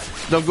 like,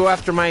 they'll go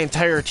after my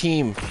entire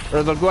team,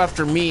 or they'll go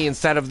after me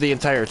instead of the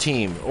entire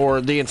team, or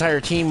the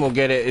entire team will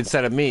get it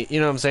instead of me.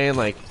 You know what I'm saying?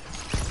 Like,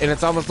 and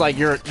it's almost like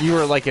you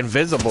were, like,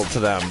 invisible to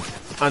them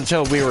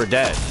until we were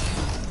dead.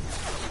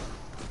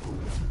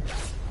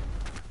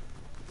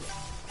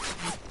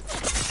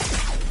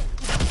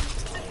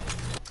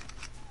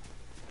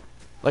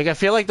 Like, I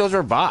feel like those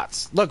are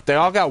bots. Look, they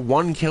all got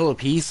 1 kill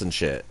apiece and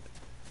shit.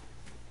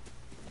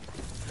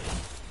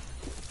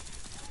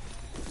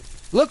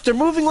 Look, they're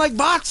moving like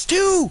bots,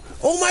 too!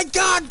 Oh my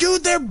god,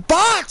 dude, they're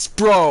bots,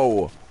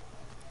 bro!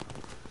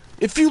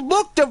 If you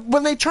look,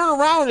 when they turn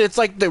around, it's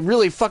like the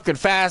really fucking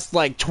fast,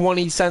 like,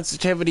 20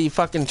 sensitivity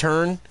fucking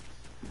turn.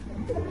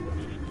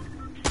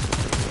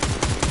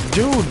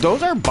 Dude,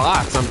 those are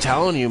bots, I'm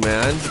telling you,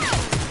 man.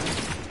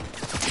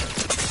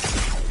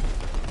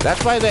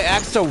 That's why they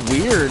act so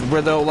weird,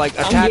 where they'll, like,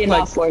 attack, I'm getting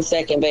like... off for a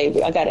second,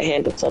 baby. I gotta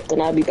handle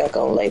something. I'll be back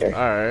on later.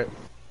 Alright.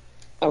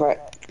 Alright.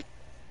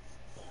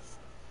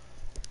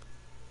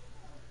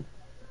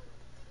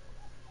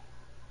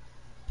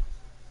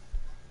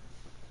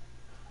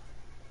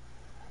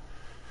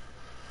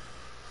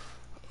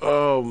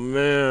 Oh,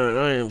 man,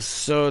 I am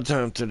so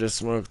tempted to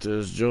smoke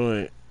this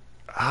joint.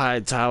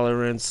 High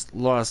tolerance,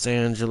 Los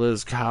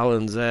Angeles,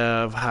 Collins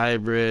Ave,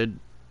 hybrid,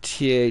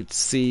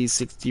 THC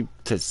 60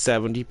 to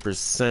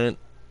 70%.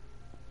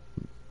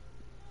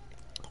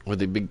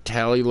 With a big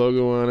tally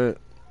logo on it.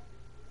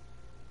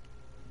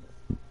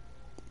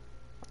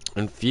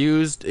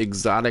 Infused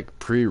exotic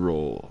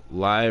pre-roll.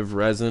 Live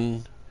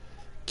resin.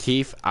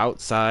 Keef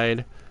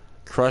outside.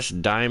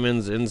 Crushed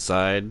diamonds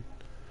inside.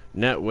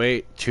 Net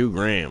weight 2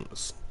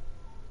 grams.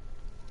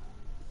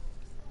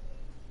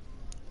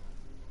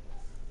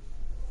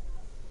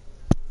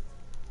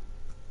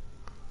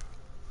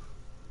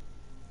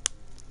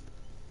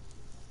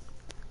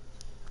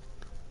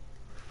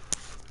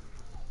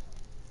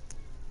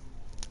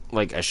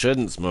 Like, I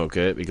shouldn't smoke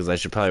it because I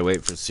should probably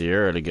wait for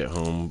Sierra to get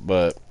home,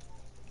 but...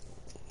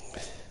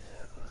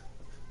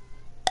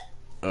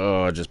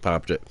 Oh, I just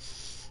popped it.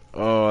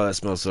 Oh, that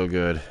smells so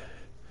good.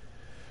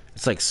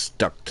 It's like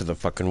stuck to the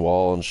fucking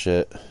wall and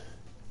shit.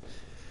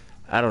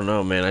 I don't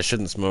know, man. I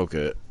shouldn't smoke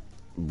it,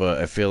 but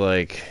I feel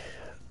like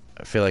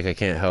I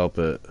can't help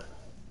it.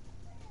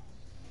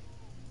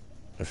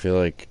 I feel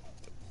like...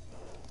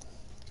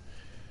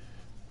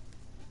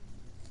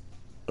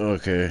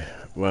 Okay,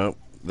 well...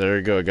 There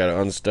you go, I got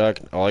it unstuck.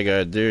 All I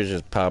gotta do is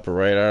just pop it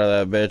right out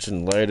of that bitch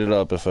and light it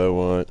up if I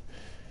want.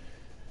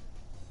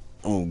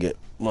 I'm gonna get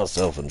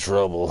myself in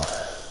trouble.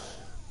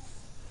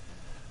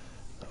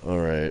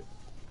 Alright.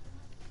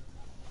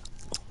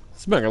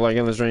 Smack a like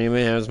in the stream,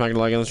 man. Smack a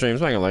like in the stream.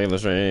 Smack a like in the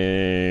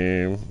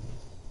stream.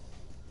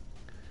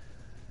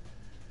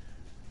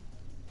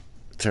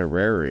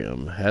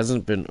 Terrarium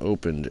hasn't been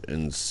opened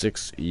in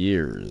 6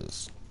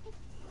 years.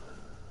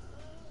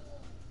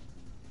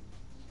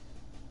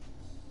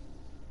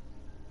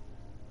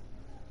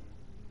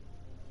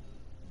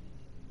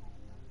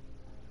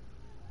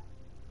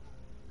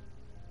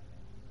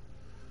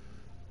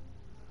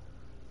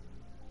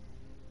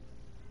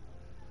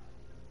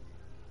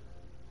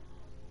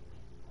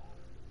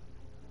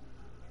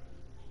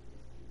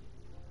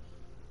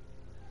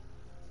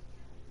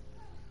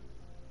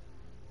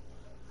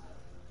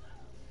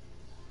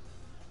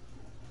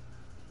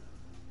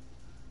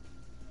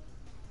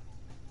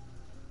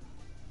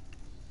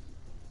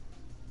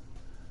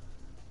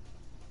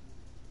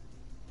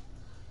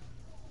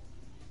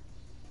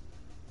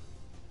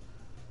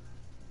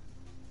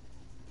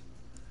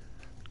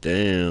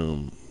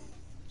 Damn,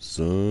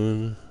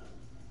 son.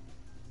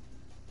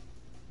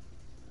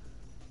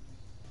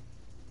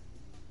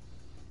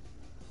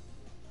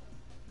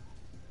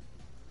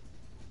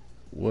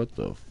 What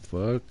the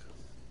fuck?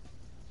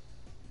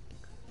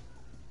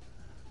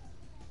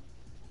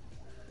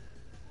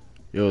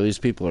 Yo, these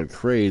people are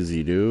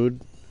crazy,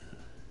 dude.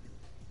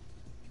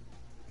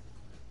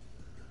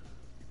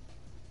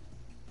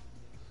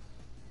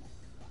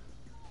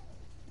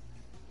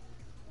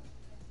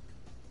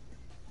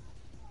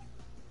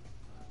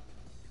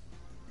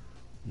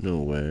 No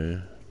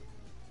way.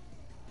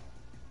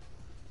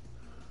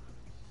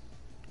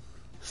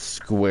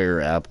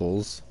 Square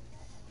apples.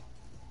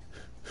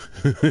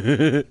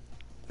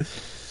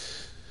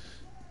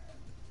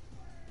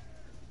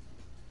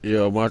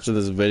 Yo, I'm watching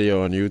this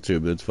video on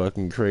YouTube. It's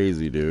fucking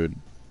crazy, dude.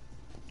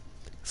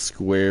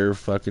 Square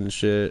fucking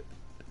shit.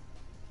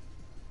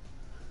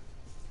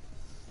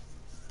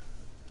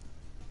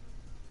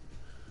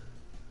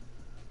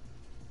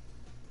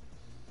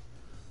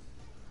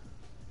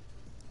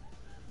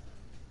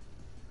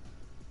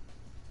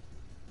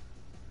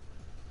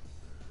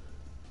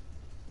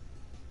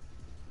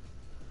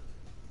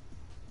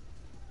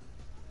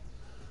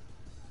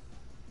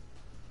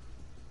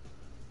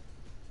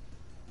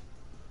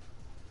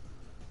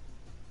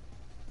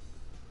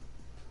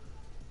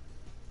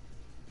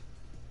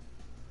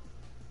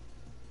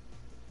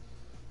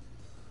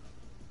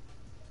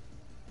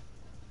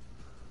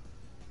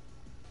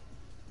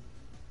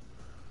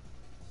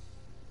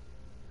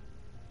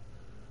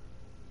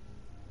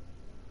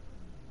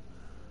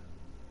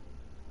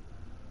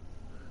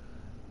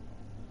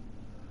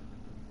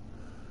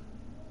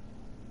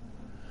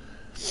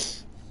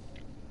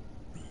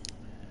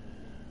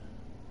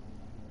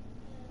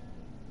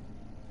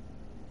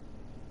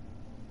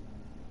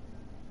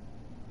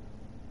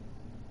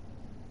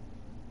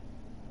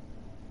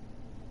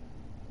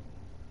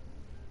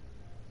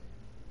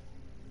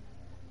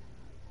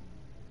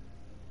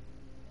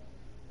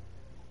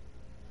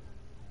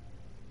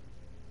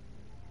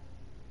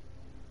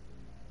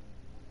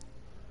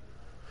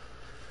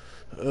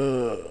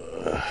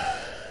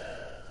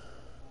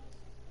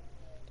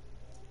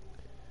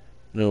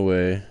 No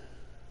way.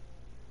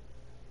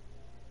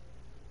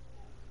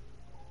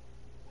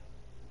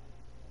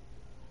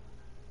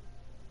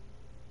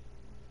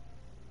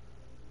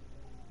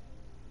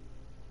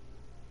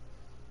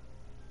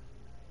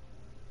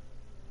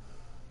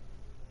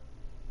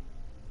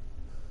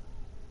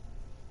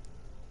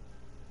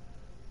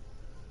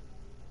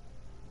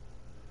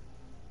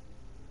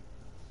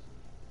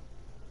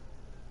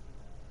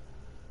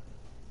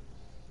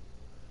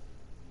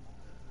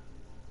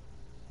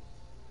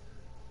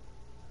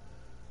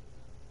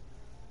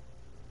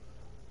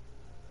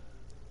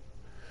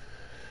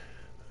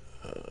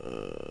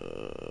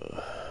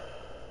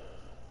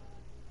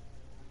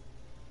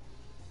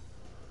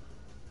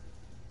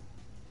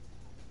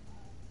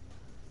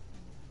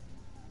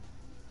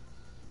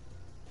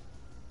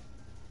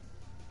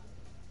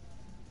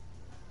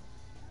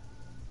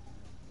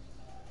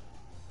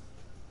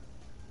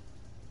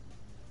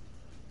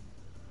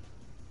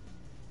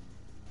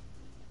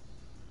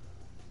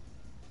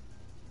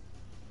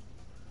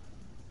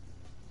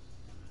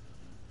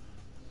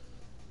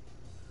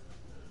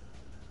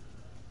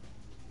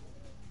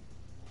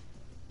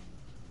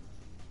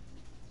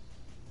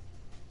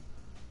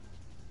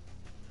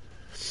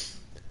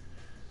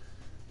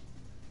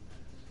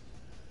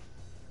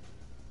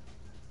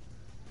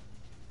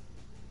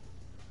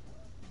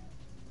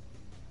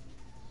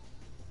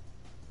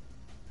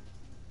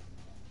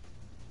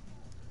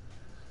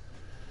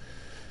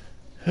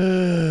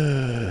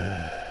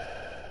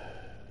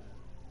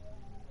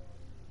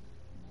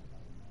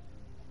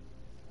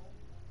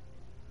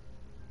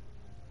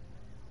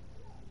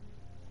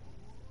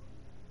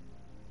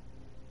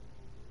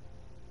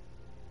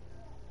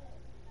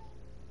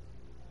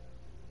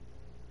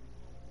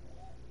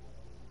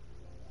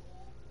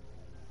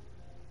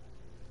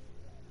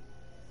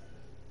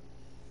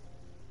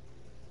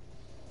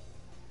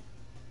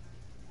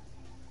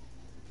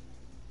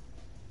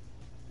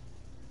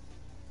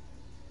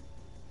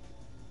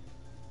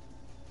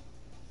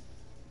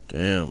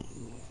 Damn.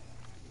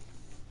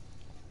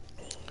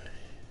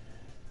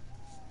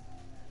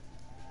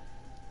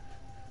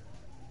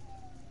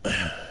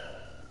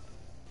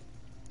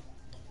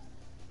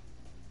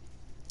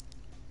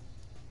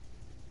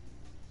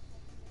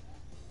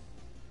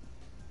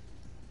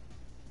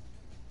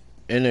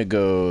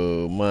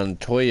 Inigo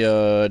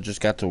Montoya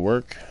just got to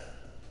work.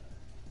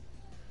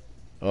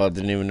 Oh, I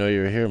didn't even know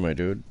you were here, my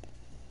dude.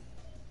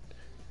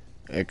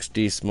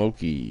 XD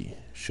Smokey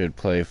should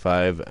play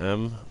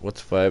 5M.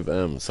 What's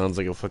 5M? Sounds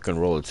like a fucking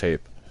roll of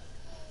tape.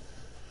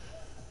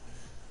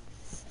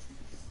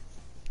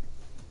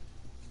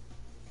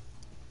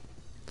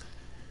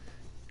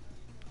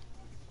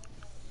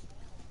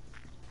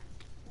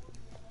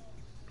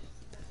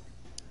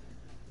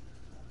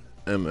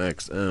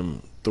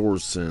 MXM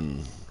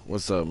Thorson.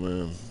 What's up,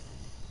 man?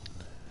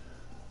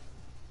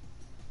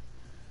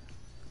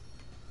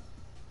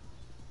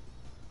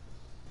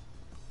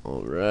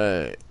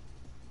 Alright.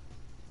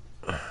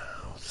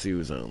 Let's see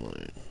who's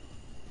online.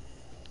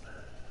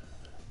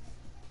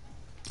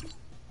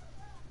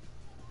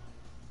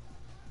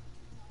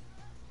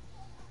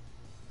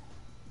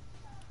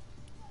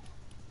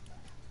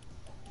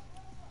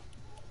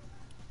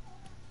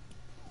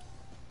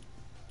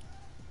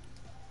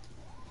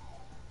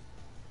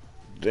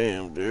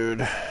 Damn,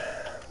 dude.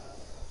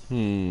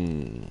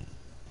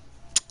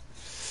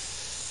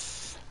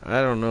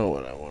 I don't know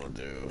what I want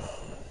to do.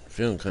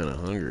 Feeling kind of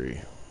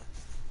hungry.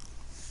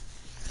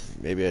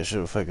 Maybe I should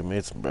have fucking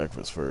made some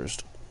breakfast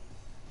first.